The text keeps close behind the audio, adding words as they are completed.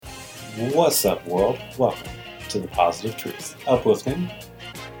What's up, world? Welcome to The Positive Truth, uplifting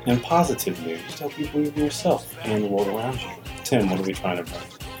and positive news to help you believe in yourself and the world around you. Tim, what are we trying to bring?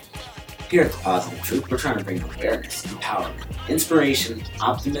 Here at The Positive Truth, we're trying to bring awareness, empowerment, inspiration,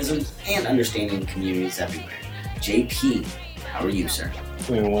 optimism, and understanding in communities everywhere. JP, how are you, sir?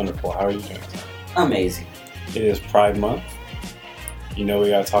 Doing wonderful. How are you doing? Amazing. It is Pride Month. You know we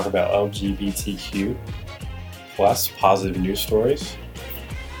got to talk about LGBTQ plus positive news stories.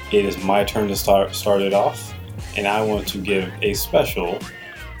 It is my turn to start it off, and I want to give a special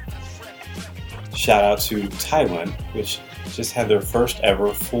shout out to Thailand, which just had their first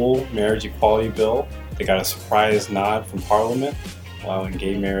ever full marriage equality bill. They got a surprise nod from Parliament allowing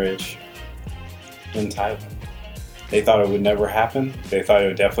gay marriage in Thailand. They thought it would never happen. They thought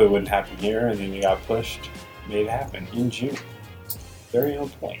it definitely wouldn't happen here, and then it got pushed, made it happen in June. Very on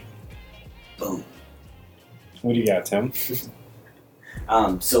point. Boom. What do you got, Tim?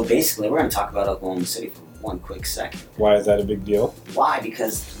 So basically, we're going to talk about Oklahoma City for one quick second. Why is that a big deal? Why?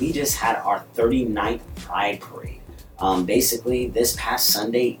 Because we just had our 39th Pride Parade. Basically, this past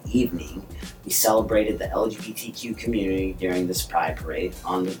Sunday evening, we celebrated the LGBTQ community during this Pride Parade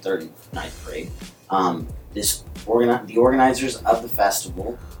on the 39th parade. The organizers of the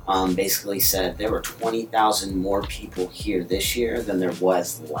festival basically said there were 20,000 more people here this year than there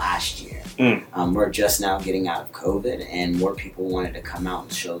was last year. We're just now getting out of COVID, and more people wanted to come out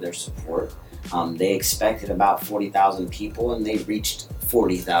and show their support. They expected about 40,000 people, and they reached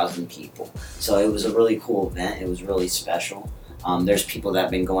 40,000 people. So it was a really cool event. It was really special. There's people that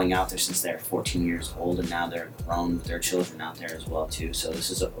have been going out there since they're 14 years old, and now they're grown with their children out there as well too. So this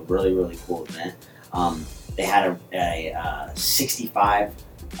is a really, really cool event. They had a 65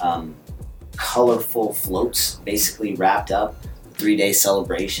 colorful floats basically wrapped up. 3-day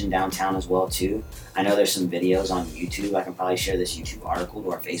celebration downtown as well too. I know there's some videos on YouTube. I can probably share this YouTube article to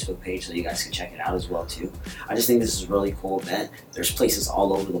our Facebook page so you guys can check it out as well too. I just think this is a really cool event. There's places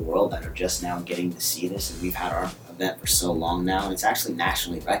all over the world that are just now getting to see this, and we've had our event for so long now, and it's actually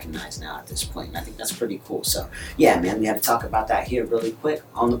nationally recognized now at this point, and I think that's pretty cool. So yeah, man, we had to talk about that here really quick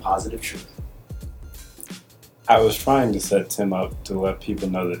on The Positive Truth. I was trying to set Tim up to let people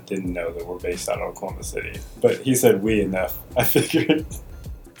know that didn't know that we're based out of Oklahoma City, but he said we enough. I figured,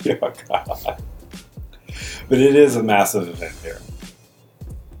 oh God. But it is a massive event here.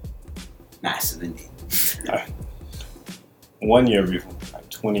 Massive indeed. 1 year before,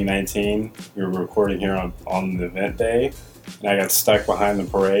 2019, we were recording here on the event day, and I got stuck behind the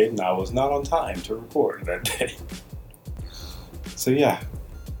parade, and I was not on time to record that day. So yeah,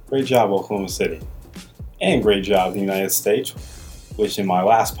 great job, Oklahoma City. And great job, the United States, which in my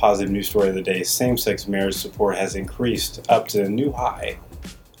last positive news story of the day, same-sex marriage support has increased up to a new high,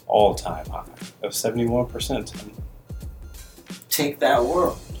 all-time high, of 71%. Take that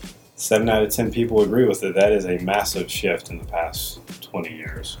world. 7 out of 10 people agree with it. That is a massive shift in the past 20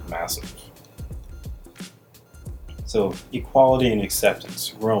 years. Massive. So, equality and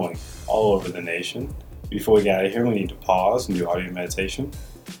acceptance growing all over the nation. Before we get out of here, we need to pause and do audio meditation.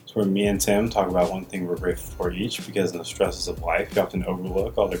 Where me and Tim talk about one thing we're grateful for each, because in the stresses of life, you often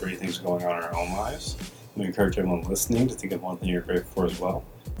overlook all the great things going on in our own lives. We encourage everyone listening to think of one thing you're grateful for as well.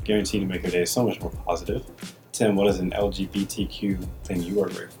 Guaranteed to make your day so much more positive. Tim, what is an LGBTQ thing you are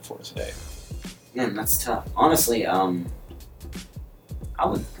grateful for today? Man, that's tough. Honestly, I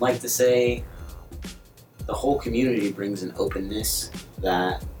would like to say the whole community brings an openness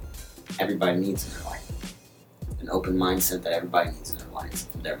that everybody needs in their life. An open mindset that everybody needs in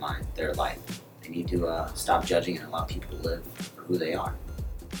their life. They need to stop judging and allow people to live for who they are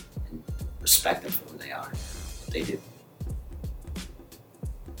and respect them for who they are, what they do.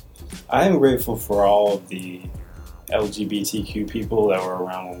 I am grateful for all of the LGBTQ people that were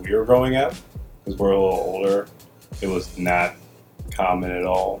around when we were growing up, because we're a little older. It was not common at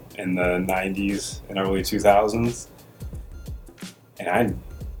all in the 90s and early 2000s, and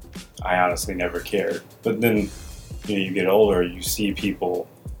I honestly never cared. But then you get older, you see people,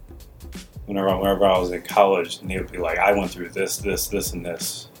 whenever I was in college, and they would be like, I went through this, and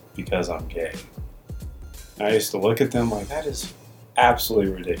this because I'm gay. And I used to look at them like, that is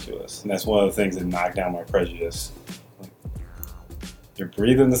absolutely ridiculous. And that's one of the things that knocked down my prejudice. Like, you're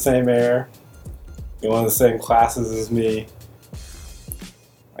breathing the same air, you're in the same classes as me.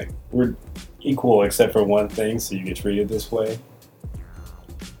 Like, we're equal except for one thing, so you get treated this way.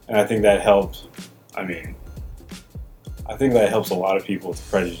 And I think that helped. I think that helps a lot of people with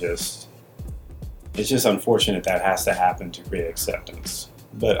prejudice. It's just unfortunate that has to happen to create acceptance.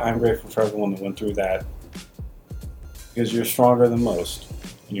 But I'm grateful for everyone that went through that, because you're stronger than most,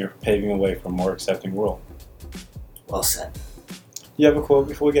 and you're paving the way for a more accepting world. Well said. You have a quote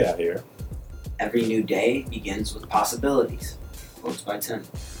before we get out of here? Every new day begins with possibilities. Quotes by Tim.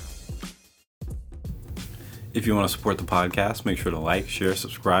 If you want to support the podcast, make sure to like, share,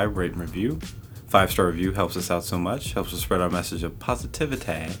 subscribe, rate, and review. 5-star review helps us out so much, helps us spread our message of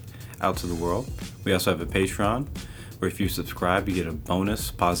positivity out to the world. We also have a Patreon, where if you subscribe, you get a bonus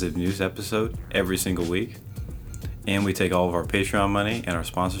positive news episode every single week. And we take all of our Patreon money and our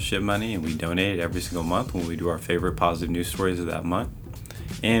sponsorship money and we donate it every single month when we do our favorite positive news stories of that month.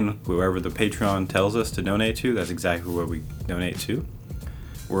 And whoever the Patreon tells us to donate to, that's exactly where we donate to.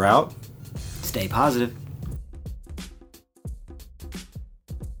 We're out. Stay positive.